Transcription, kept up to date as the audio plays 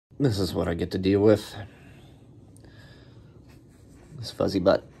This is what I get to deal with. This fuzzy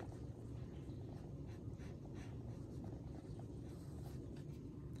butt.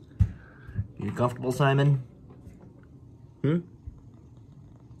 You comfortable, Simon? No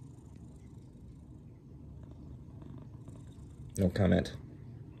comment.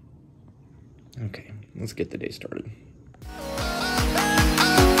 Okay, let's get the day started.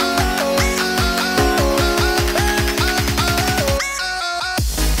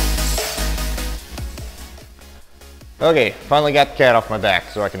 Okay, finally got the cat off my back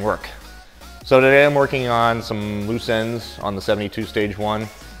so I can work. So today I'm working on some loose ends on the 72 Stage 1,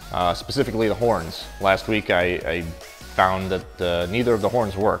 specifically the horns. Last week I found that neither of the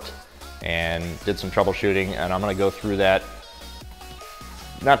horns worked and did some troubleshooting, and I'm going to go through that,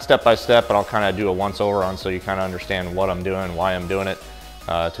 not step by step, but I'll kind of do a once over on so you kind of understand what I'm doing, why I'm doing it,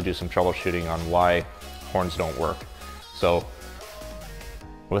 to do some troubleshooting on why horns don't work. So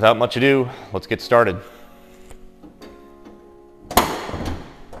without much ado, let's get started.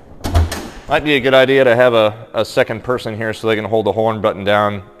 Might be a good idea to have a second person here so they can hold the horn button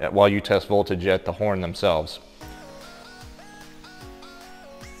down while you test voltage at the horn themselves.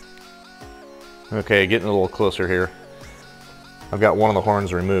 Okay, getting a little closer here. I've got one of the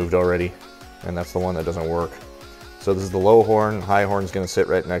horns removed already, and that's the one that doesn't work. So this is the low horn, high horn's going to sit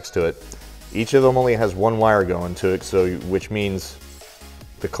right next to it. Each of them only has one wire going to it, so which means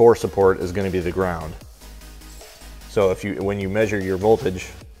the core support is going to be the ground. So when you measure your voltage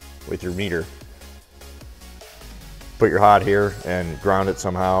with your meter, put your hot here and ground it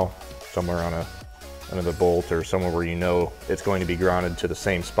somehow, somewhere on another bolt or somewhere where you know it's going to be grounded to the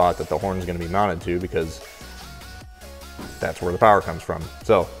same spot that the horn is going to be mounted to, because that's where the power comes from.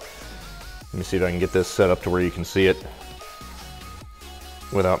 So let me see if I can get this set up to where you can see it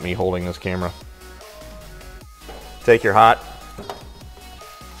without me holding this camera. Take your hot.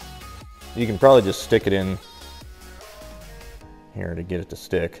 You can probably just stick it in here to get it to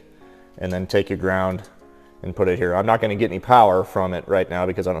stick, and then take your ground and put it here. I'm not going to get any power from it right now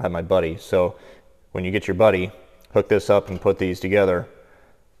because I don't have my buddy. So when you get your buddy, hook this up and put these together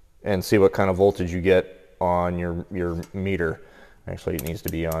and see what kind of voltage you get on your meter. Actually, it needs to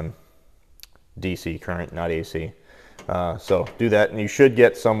be on DC current, not AC. So do that, and you should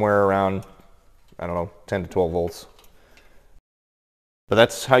get somewhere around, I don't know, 10 to 12 volts. But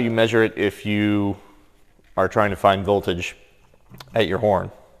that's how you measure it if you are trying to find voltage at your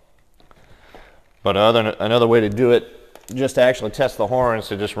horn. But another way to do it, just to actually test the horn, is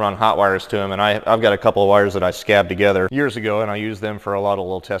to just run hot wires to them. And I've got a couple of wires that I scabbed together years ago, and I use them for a lot of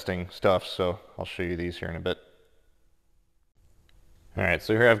little testing stuff. So I'll show you these here in a bit. All right,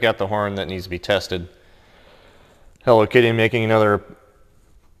 so here I've got the horn that needs to be tested. Hello Kitty making another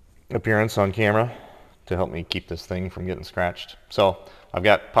appearance on camera to help me keep this thing from getting scratched. So I've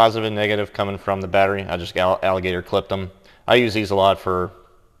got positive and negative coming from the battery. I just alligator clipped them. I use these a lot for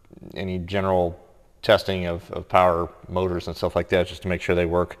any general testing of power motors and stuff like that, just to make sure they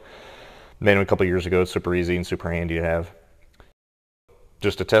work. Made them a couple years ago. It's super easy and super handy to have.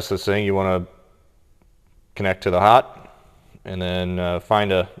 Just to test this thing, you want to connect to the hot, and then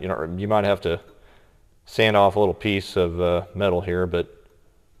find you might have to sand off a little piece of metal here, but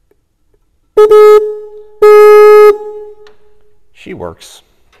she works.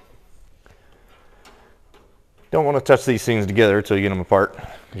 Don't want to touch these things together until you get them apart,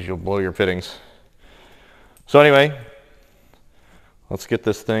 because you'll blow your fittings. So anyway, let's get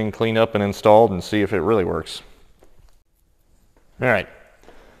this thing cleaned up and installed and see if it really works. All right,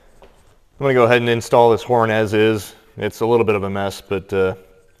 I'm going to go ahead and install this horn as is. It's a little bit of a mess, but you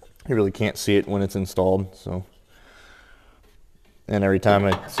really can't see it when it's installed. So, and every time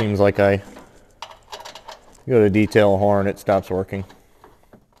it seems like I go to detail a horn, it stops working.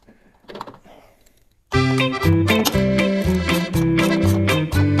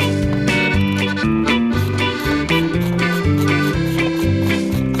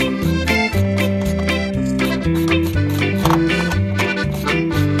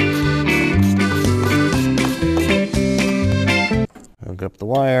 Hook up the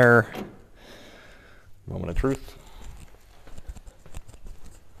wire. Moment of truth.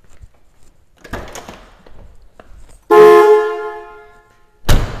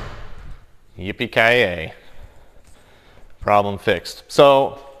 Yippee-ki-yay. Problem fixed.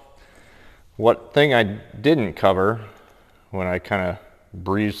 So, what thing I didn't cover when I kind of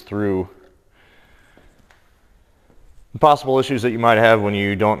breezed through the possible issues that you might have when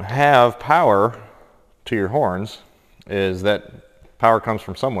you don't have power to your horns is that power comes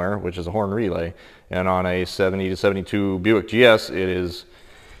from somewhere, which is a horn relay. And on a 70 to 72 Buick GS, it is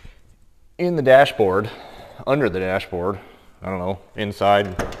in the dashboard, under the dashboard, I don't know,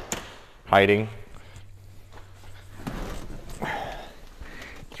 inside hiding.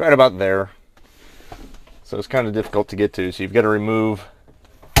 It's right about there. So it's kind of difficult to get to. So you've got to remove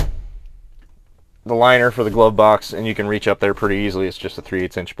the liner for the glove box, and you can reach up there pretty easily. It's just a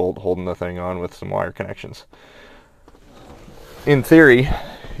 3/8 inch bolt holding the thing on with some wire connections. In theory,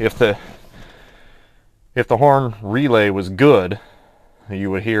 if the horn relay was good,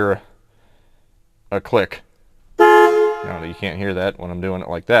 you would hear a click. Now you can't hear that when I'm doing it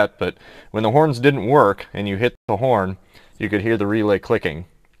like that, but when the horns didn't work and you hit the horn, you could hear the relay clicking.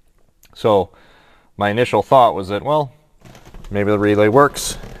 So my initial thought was that, well, maybe the relay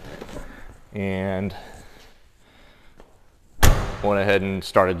works, and went ahead and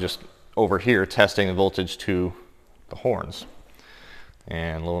started just over here testing the voltage to the horns,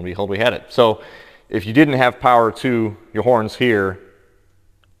 and lo and behold, we had it. So if you didn't have power to your horns here,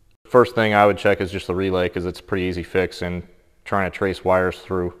 first thing I would check is just the relay, because it's a pretty easy fix, and trying to trace wires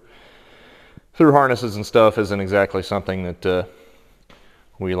through harnesses and stuff isn't exactly something that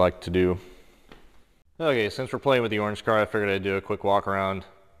we like to do. Okay, since we're playing with the orange car, I figured I'd do a quick walk around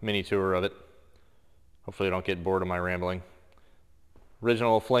mini tour of it. Hopefully I don't get bored of my rambling.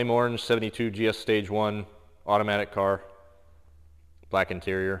 Original flame orange 72 GS Stage 1 automatic car, black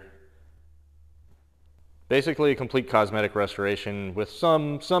interior. Basically a complete cosmetic restoration with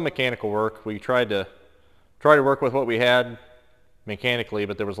some mechanical work. We tried to work with what we had mechanically,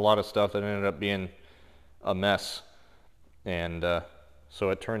 but there was a lot of stuff that ended up being a mess, and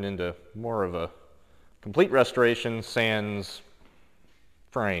so it turned into more of a complete restoration sans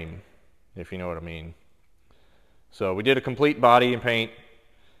frame, if you know what I mean. So we did a complete body and paint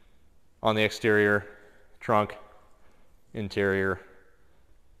on the exterior, trunk, interior.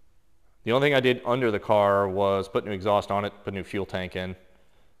 The only thing I did under the car was put new exhaust on it, put new fuel tank in,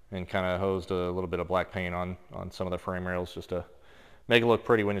 and kind of hosed a little bit of black paint on some of the frame rails just to make it look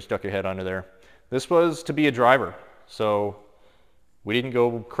pretty when you stuck your head under there. This was to be a driver, so we didn't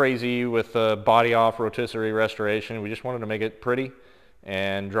go crazy with body off rotisserie restoration. We just wanted to make it pretty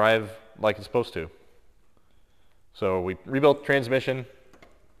and drive like it's supposed to. So we rebuilt the transmission,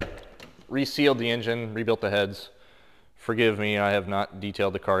 resealed the engine, rebuilt the heads. Forgive me, I have not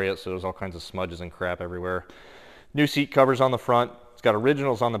detailed the car yet, so there's all kinds of smudges and crap everywhere. New seat covers on the front. It's got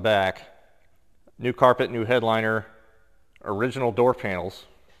originals on the back. New carpet, new headliner, original door panels,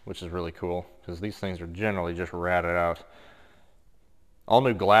 which is really cool because these things are generally just ratted out. All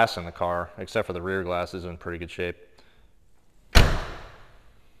new glass in the car, except for the rear glass is in pretty good shape.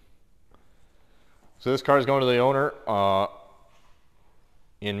 So this car is going to the owner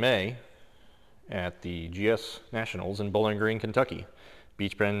in May at the GS Nationals in Bowling Green, Kentucky,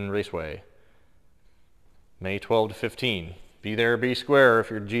 Beach Bend Raceway. May 12 to 15. Be there, be square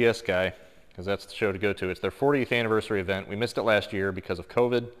if you're a GS guy, because that's the show to go to. It's their 40th anniversary event. We missed it last year because of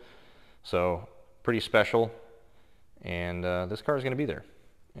COVID, so pretty special. And this car is going to be there,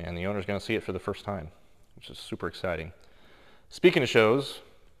 and the owner's going to see it for the first time, which is super exciting. Speaking of shows,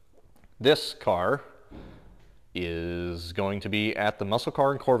 this car is going to be at the Muscle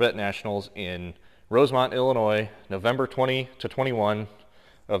Car and Corvette Nationals in Rosemont, Illinois, November 20 to 21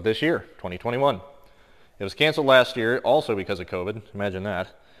 of this year, 2021. It was canceled last year, also because of COVID. Imagine that.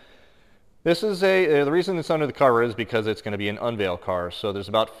 This is the reason it's under the cover is because it's going to be an unveil car. So there's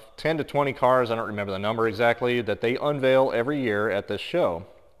about 10 to 20 cars, I don't remember the number exactly, that they unveil every year at this show.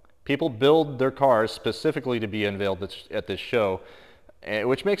 People build their cars specifically to be unveiled at this show,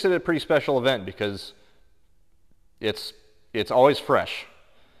 which makes it a pretty special event because it's always fresh.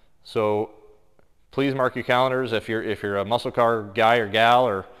 So please mark your calendars if you're a muscle car guy or gal,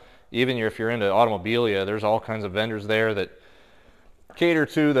 or even if you're into automobilia. There's all kinds of vendors there that cater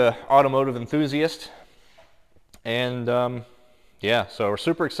to the automotive enthusiast, and yeah, so we're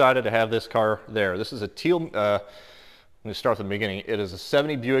super excited to have this car there. This is a let me start from the beginning. It is a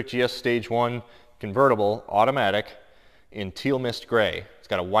 70 Buick GS Stage 1 convertible automatic in Tealmist gray. It's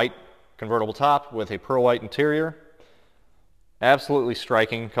got a white convertible top with a pearl white interior. Absolutely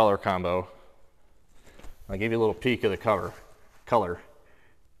striking color combo. I'll give you a little peek of the color.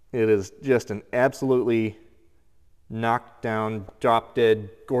 It is just an absolutely knocked down, drop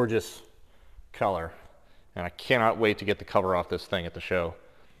dead, gorgeous color. And I cannot wait to get the cover off this thing at the show.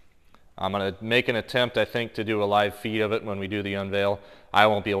 I'm going to make an attempt, I think, to do a live feed of it when we do the unveil. I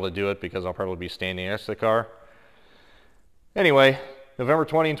won't be able to do it because I'll probably be standing next to the car. Anyway, November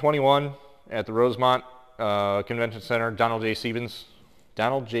 20 and 21 at the Rosemont Convention Center, Donald J. Stevens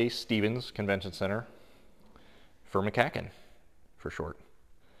Convention Center for MCACN, for short.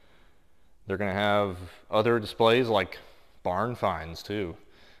 They're going to have other displays like barn finds too.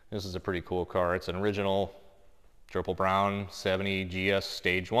 This is a pretty cool car. It's an original triple brown 70 GS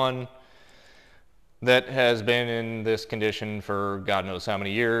Stage 1. that has been in this condition for God knows how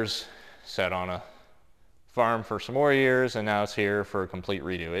many years, sat on a farm for some more years, and now it's here for a complete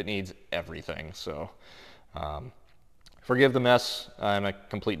redo. It needs everything. So forgive the mess. I'm a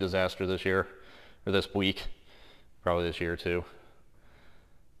complete disaster this year, or this week, probably this year too.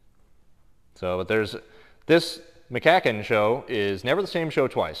 So, but there's this MCACN show is never the same show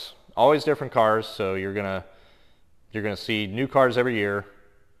twice. Always different cars. So you're gonna see new cars every year.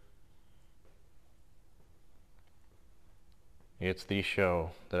 It's the show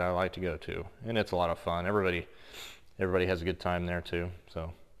that I like to go to, and it's a lot of fun. Everybody has a good time there too.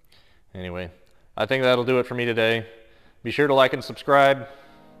 So anyway, I think that'll do it for me today. Be sure to like and subscribe.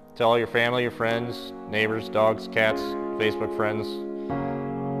 Tell all your family, your friends, neighbors, dogs, cats, Facebook friends,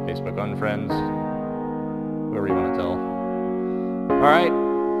 Facebook unfriends, whoever you want to tell. All right,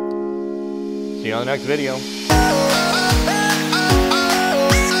 see you on the next video.